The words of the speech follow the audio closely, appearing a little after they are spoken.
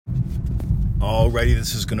Alrighty,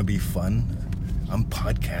 this is going to be fun. I'm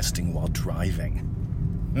podcasting while driving.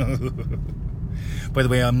 By the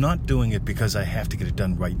way, I'm not doing it because I have to get it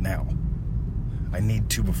done right now. I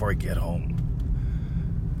need to before I get home.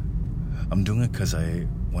 I'm doing it because I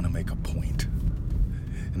want to make a point.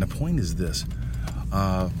 And the point is this.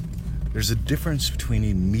 There's a difference between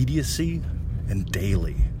immediacy and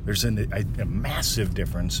daily. There's a massive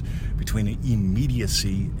difference between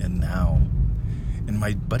immediacy and now. And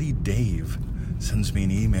my buddy Dave sends me an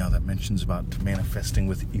email that mentions about manifesting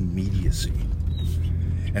with immediacy.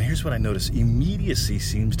 And here's what I notice. Immediacy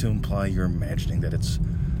seems to imply you're imagining that it's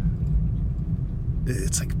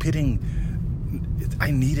like pitting, I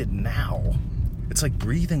need it now. It's like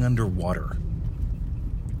breathing underwater.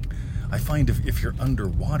 I find if you're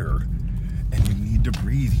underwater and you need to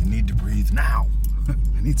breathe now.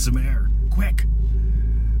 I need some air, quick.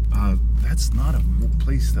 That's not a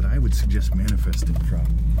place that I would suggest manifesting from.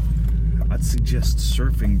 I'd suggest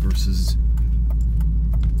surfing versus,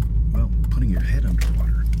 putting your head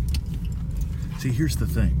underwater. See, here's the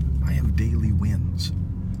thing. I have daily wins.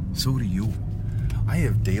 So do you. I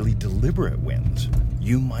have daily deliberate wins.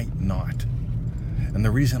 You might not. And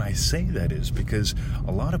the reason I say that is because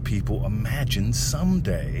a lot of people imagine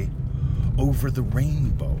someday over the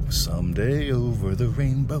rainbow. Someday over the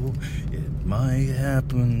rainbow, it might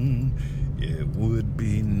happen. It would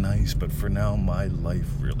be nice, but for now my life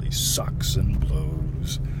really sucks and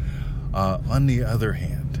blows. On the other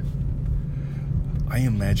hand, I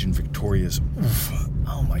imagine victorious,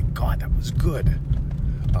 oh my God, that was good.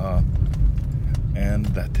 And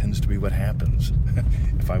that tends to be what happens.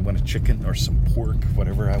 If I want a chicken or some pork,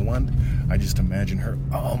 whatever I want, I just imagine her,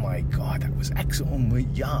 oh my God, that was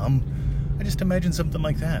excellent, yum. I just imagine something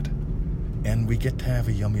like that. And we get to have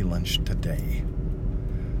a yummy lunch today.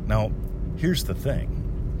 Now, here's the thing.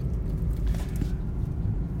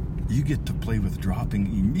 You get to play with dropping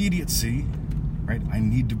immediacy, right? I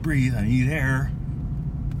need to breathe, I need air.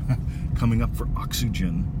 Coming up for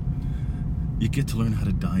oxygen. You get to learn how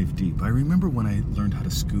to dive deep. I remember when I learned how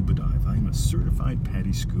to scuba dive. I'm a certified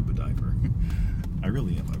PADI scuba diver. I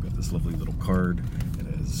really am. I've got this lovely little card. It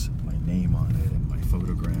has my name on it and my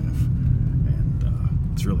photograph. And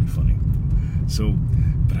it's really funny.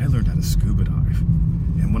 But I learned how to scuba dive.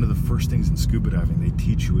 And one of the first things in scuba diving they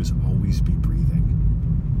teach you is always be breathing.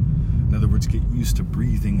 In other words, get used to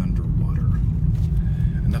breathing underwater.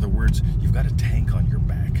 In other words, you've got a tank on your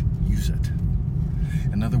back. Use it.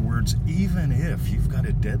 In other words, even if you've got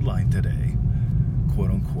a deadline today,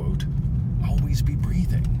 quote unquote, always be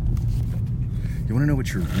breathing. You want to know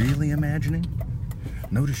what you're really imagining?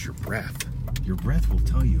 Notice your breath. Your breath will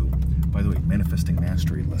tell you, by the way, Manifesting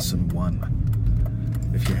Mastery, Lesson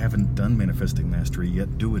 1. If you haven't done Manifesting Mastery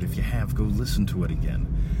yet, do it. If you have, go listen to it again.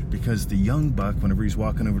 Because the young buck, whenever he's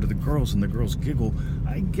walking over to the girls and the girls giggle,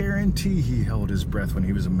 I guarantee he held his breath when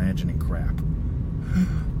he was imagining crap.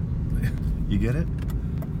 You get it?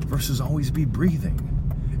 Versus always be breathing.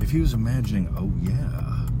 If he was imagining, oh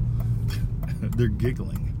yeah, they're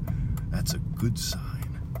giggling, that's a good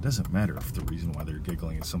sign. It doesn't matter if the reason why they're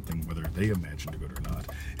giggling is something, whether they imagined good or not.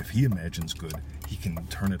 If he imagines good, he can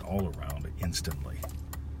turn it all around instantly.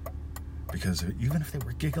 Because even if they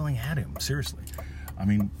were giggling at him, seriously, I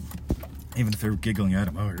mean, even if they were giggling at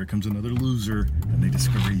him, oh, here comes another loser, and they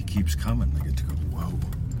discover he keeps coming, they get to go, whoa,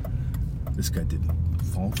 this guy didn't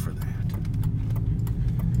fall for that.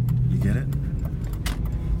 You get it?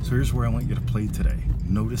 So here's where I want you to play today.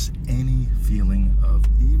 Notice any feeling of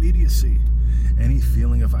immediacy. Any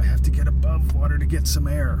feeling of, I have to get above water to get some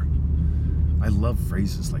air. I love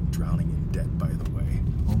phrases like drowning in debt, by the way.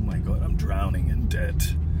 Oh my God, I'm drowning in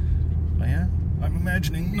debt. Oh yeah? I'm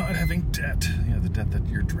imagining not having debt. Yeah, the debt that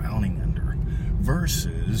you're drowning under.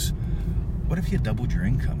 Versus, what if you doubled your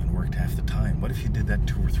income and worked half the time? What if you did that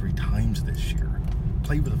 2 or 3 times this year?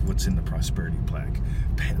 Play with what's in the prosperity plaque.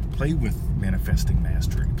 Play with Manifesting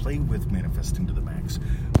Mastery. Play with Manifesting to the Max.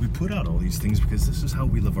 We put out all these things because this is how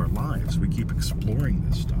we live our lives. We keep exploring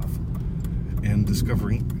this stuff and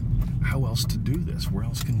discovering how else to do this. Where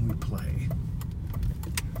else can we play?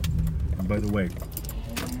 And by the way,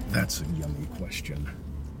 that's a yummy question.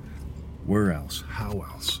 Where else? How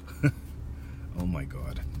else? Oh my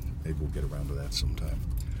God. Maybe we'll get around to that sometime.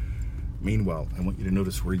 Meanwhile, I want you to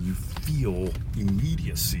notice where you feel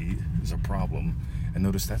immediacy is a problem. And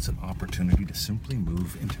notice that's an opportunity to simply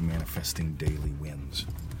move into manifesting daily wins.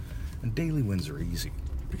 And daily wins are easy.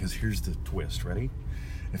 Because here's the twist. Ready?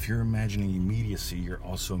 If you're imagining immediacy, you're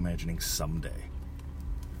also imagining someday.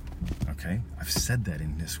 Okay? I've said that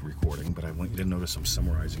in this recording, but I want you to notice I'm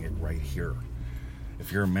summarizing it right here.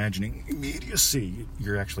 If you're imagining immediacy,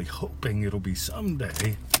 you're actually hoping it'll be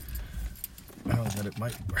someday. now that it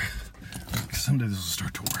might, someday this will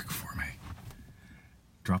start to work for me.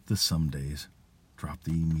 Drop the some days, drop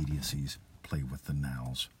the immediacies, play with the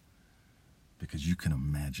nows. Because you can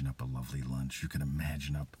imagine up a lovely lunch. You can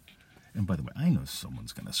imagine up, and by the way, I know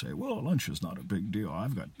someone's going to say, well, lunch is not a big deal.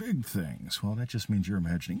 I've got big things. Well, that just means you're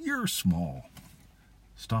imagining you're small.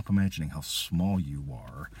 Stop imagining how small you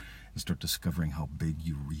are and start discovering how big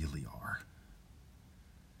you really are.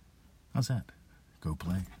 How's that? Go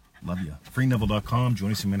play. Love ya. FreeNeville.com.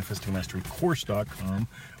 Join us in ManifestingMasteryCourse.com.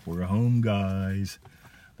 We're home, guys.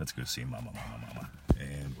 Let's go see Mama.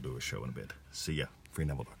 And we'll do a show in a bit. See ya.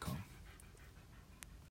 FreeNeville.com.